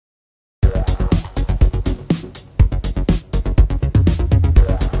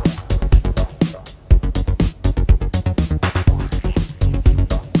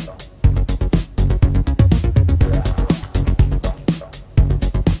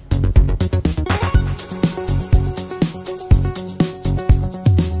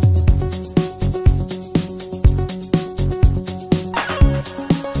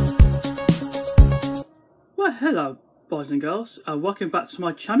and girls, welcome back to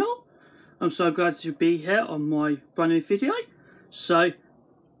my channel. I'm so glad to be here on my brand new video. So,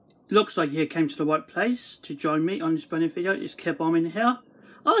 looks like you came to the right place to join me on this brand new video. It's Kid Bomb in here.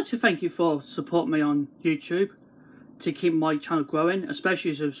 I'd like to thank you for supporting me on YouTube to keep my channel growing,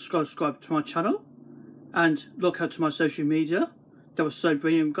 especially as you subscribe to my channel and look out to my social media. That was so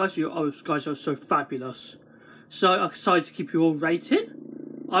brilliant, guys. You guys are so fabulous. So I decided to keep you all rated.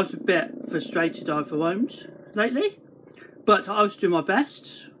 I was a bit frustrated, overwhelmed lately, but I was doing my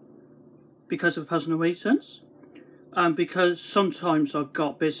best because of personal reasons, and because sometimes I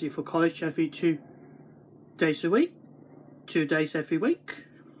got busy for college every 2 days a week, 2 days every week.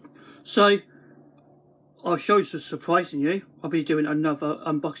 So I'll show you, surprising you, I'll be doing another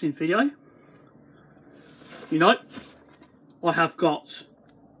unboxing video. You know, I have got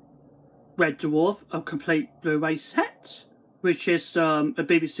Red Dwarf, a complete Blu Ray set, which is a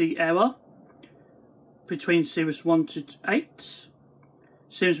BBC era between series 1 to 8.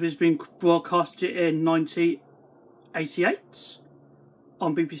 Series has been broadcasted in 1988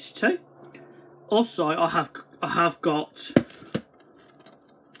 on BBC 2. Also, I have got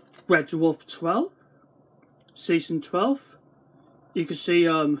Red Dwarf 12, season 12. You can see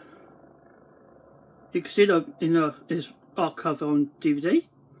that in his art cover on DVD.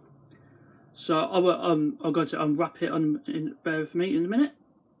 So I'm going to unwrap it bear with me in a minute,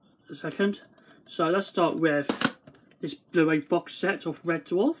 a second. So let's start with this Blu Ray box set of Red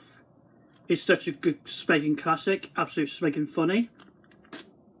Dwarf. It's such a good Smegging classic, absolute Smegging funny.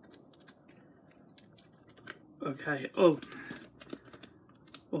 Okay, oh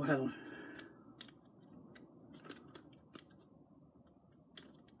hang on.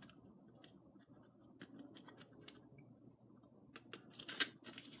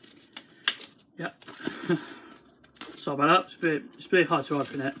 Yep. Sorry about that. It's a bit hard to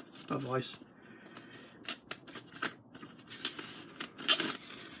open it otherwise.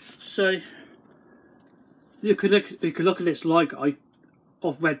 So you could look at this logo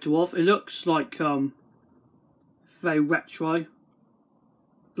of Red Dwarf. It looks like very retro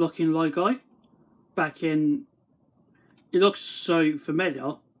looking logo. It looks so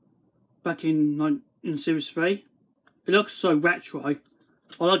familiar. Back in series 3, it looks so retro.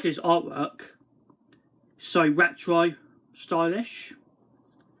 I like his artwork. So retro, stylish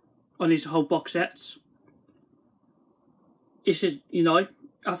on his whole box sets. It's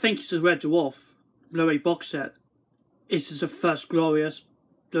I think it's a Red Dwarf Blu Ray box set. This is the first glorious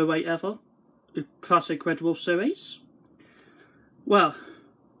Blu Ray ever, the classic Red Dwarf series. Well,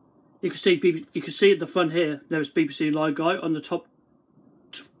 you can see at the front here there is BBC logo on the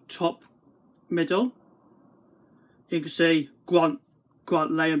top middle. You can see Grant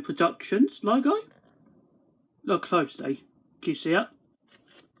Llewellyn Productions logo. Look closely. Can you see it?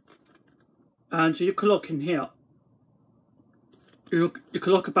 And you can look in here. You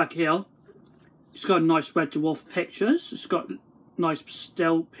can look back here. It's got nice Red Dwarf pictures. It's got nice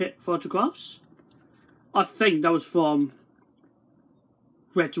still photographs. I think that was from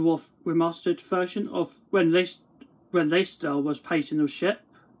Red Dwarf remastered version of when Leicester was painting the ship.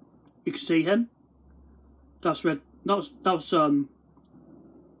 You can see him. That was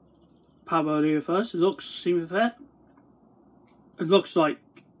Power Universe. It looks seen with it. It looks like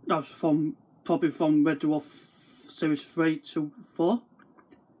that was probably from Red Dwarf series 3 to 4,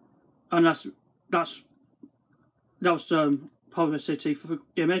 and that was publicity for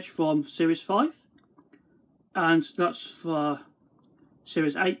image from series 5, and that's for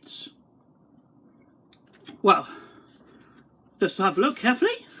series 8. Well, just to have a look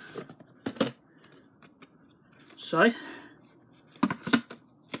carefully. So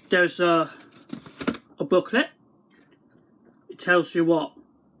there's a booklet. It tells you what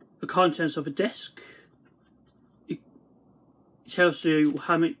the contents of a disc. It tells you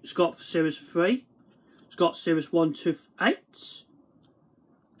how many it's got for series 3. It's got series 1 to 8.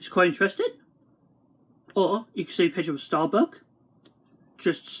 It's quite interesting. Or you can see a picture of a starbug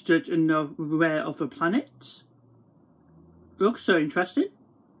just stood in the rear of a planet. It looks so interesting.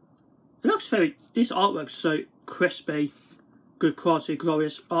 It looks this artwork's so crispy, good quality,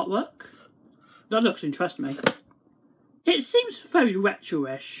 glorious artwork. That looks interesting to me. It seems very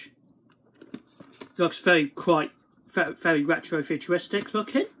retro-ish. Looks very retro futuristic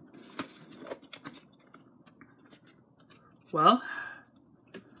looking. Well,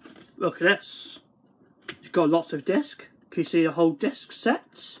 look at this. It's got lots of disc. Can you see the whole disc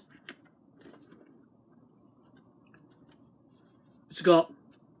set? It's got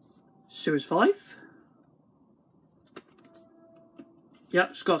series 5.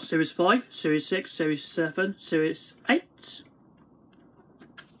 Yep, it's got series 5, series 6, series 7, series 8.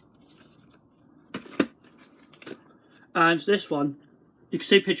 And this one, you can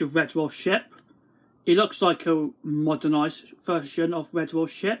see a picture of Red Dwarf ship. It looks like a modernised version of Red Dwarf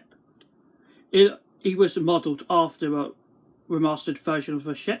ship. It was modelled after a remastered version of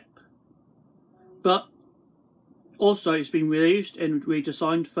the ship, but also it's been reused in a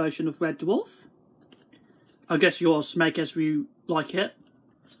redesigned version of Red Dwarf. I guess yours make as you like it.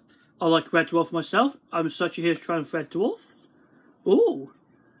 I like Red Dwarf myself. I'm such a huge fan of Red Dwarf. Ooh,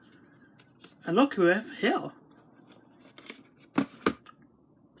 and look who we have here.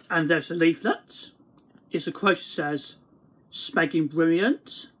 And there's a leaflet. It's a quote that says, "Smegging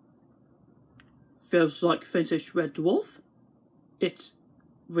brilliant. Feels like vintage Red Dwarf. It's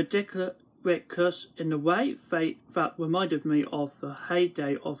ridiculous in a way that reminded me of the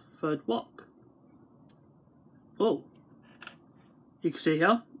heyday of Third Walk." Oh, you can see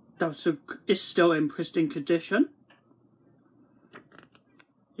here, it's still in pristine condition.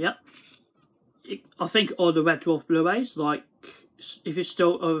 Yep. I think all the Red Dwarf Blu-rays, like, if it's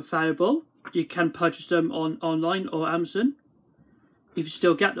still available, you can purchase them online or Amazon. If you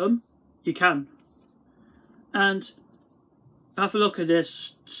still get them, you can. And have a look at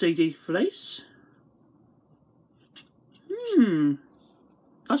this CD fleece.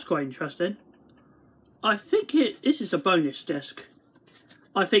 That's quite interesting. I think this is a bonus disc.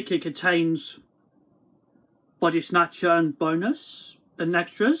 I think it contains Body Snatcher and bonus and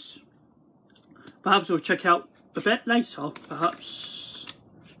extras. Perhaps we'll check out a bit later. Perhaps,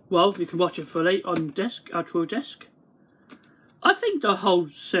 well, you can watch it fully on disc, actual disc. I think the whole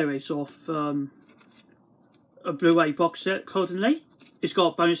series of a Blu Ray box set accordingly. It's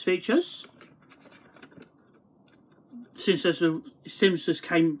got bonus features. Since this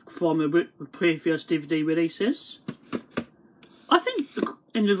came from the previous DVD releases. I think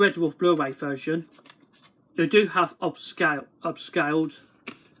in the Red Dwarf Blu Ray version, they do have upscaled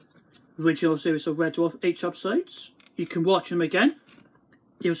original series of Red Dwarf each episodes. You can watch them again.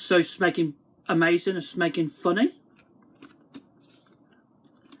 It was so Smegging amazing and Smegging funny.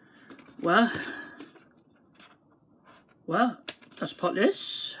 Well, let's put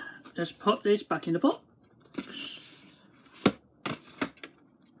this back in the box.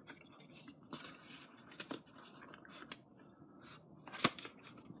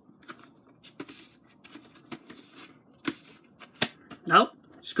 Now,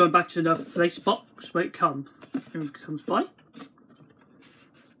 it's going back to the fleece box where it comes by.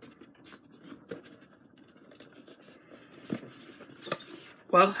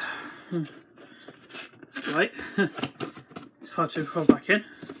 Well, right, it's hard to throw back in.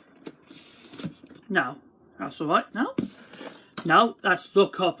 Now, that's alright now. Now, let's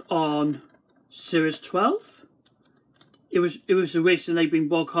look up on Series 12. It was originally been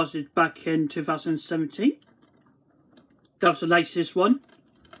broadcasted back in 2017. That was the latest one.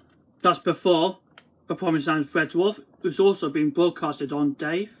 That's before A Promised Land Red Dwarf. It was also being broadcasted on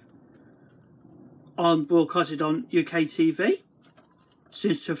broadcasted on UK TV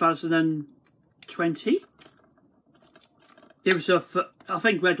since 2020. It was I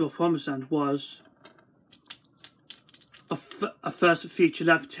think Red Dwarf Promised Land was a first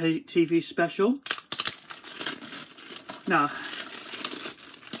feature-length TV special. Now,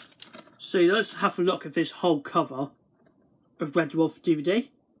 so let's have a look at this whole cover of Red Dwarf DVD.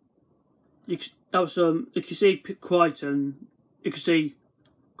 You can see Crichton. You can see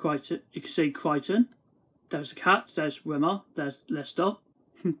Crichton. There's a cat. There's Rimmer. There's Lester.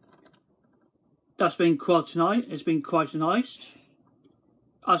 That's been Crichtonized. It's been Crichtonized.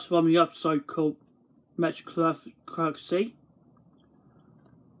 That's from the episode called Metrocracy.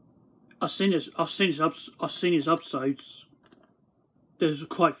 I've seen his episodes. They're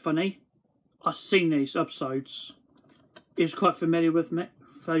quite funny. I've seen these episodes. He's quite familiar with me.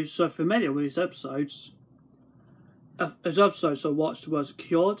 So familiar with his episodes. His episodes I watched was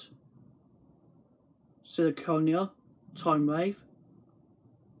Cured, Siliconia, Time Wave,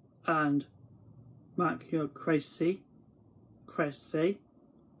 and Macula Crazy,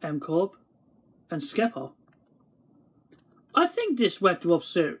 M-Corp, and Skipper. I think this Red Dwarf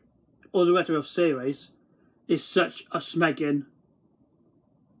series, or the Red Dwarf series, is such a Smegging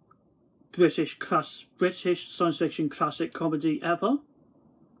British science fiction classic comedy ever.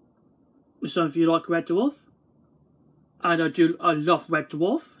 If some of you like Red Dwarf, and I love Red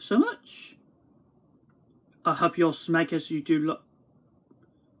Dwarf so much. I hope your Smeggers you do look.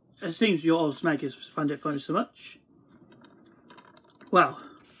 It seems your old Smeggers find it funny so much. Well,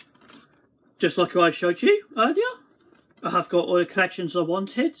 just like I showed you earlier, I have got all the collections I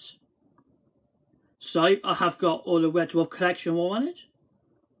wanted. So I have got all the Red Dwarf collection I wanted.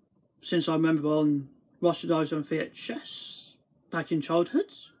 Since I remember watching those on VHS back in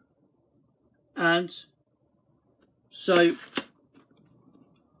childhood. And So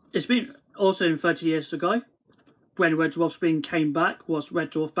it's been also in 30 years ago when Red Dwarf's being came back, was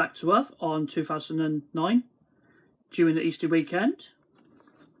Red Dwarf Back to Earth on 2009 during the Easter weekend.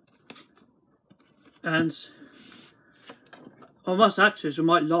 And most actors we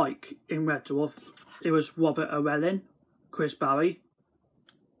might like in Red Dwarf, it was Llewellyn, Chris Barrie,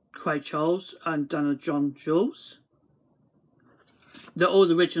 Craig Charles and John Jules. They're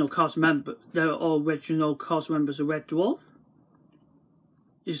all original cast members. They're all original cast members of Red Dwarf.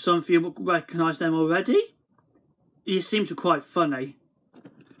 Is some of you recognise them already? It seems quite funny.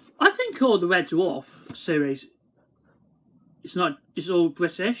 I think all the Red Dwarf series, it's all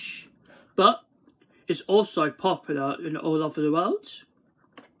British, but it's also popular in all over the world.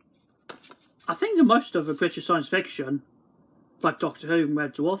 I think the most of the British science fiction, like Doctor Who and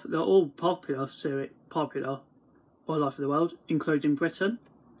Red Dwarf, they're all popular all over the world, including Britain.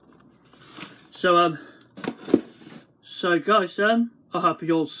 So guys, I hope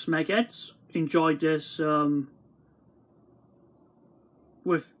you all Smeggheads enjoyed this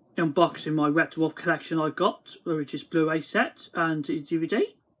with unboxing my Red Dwarf collection I got, which is Blu Ray set and DVD.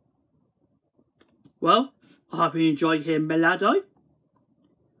 Well, I hope you enjoyed hearing Melado,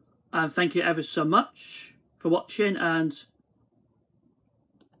 and thank you ever so much for watching, and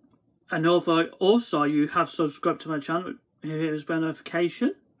also you have subscribed to my channel, here's my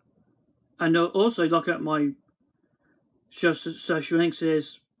notification, and also look at my social links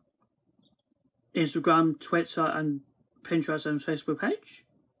is Instagram, Twitter and Pinterest and Facebook page.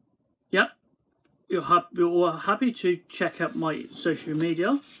 Yep, you're happy to check out my social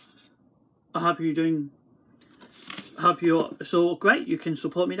media. I hope it's all great, you can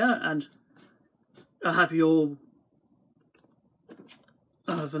support me there, and I hope you all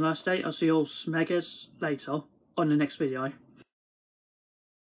have a nice day. I'll see you all Smeggers later on the next video.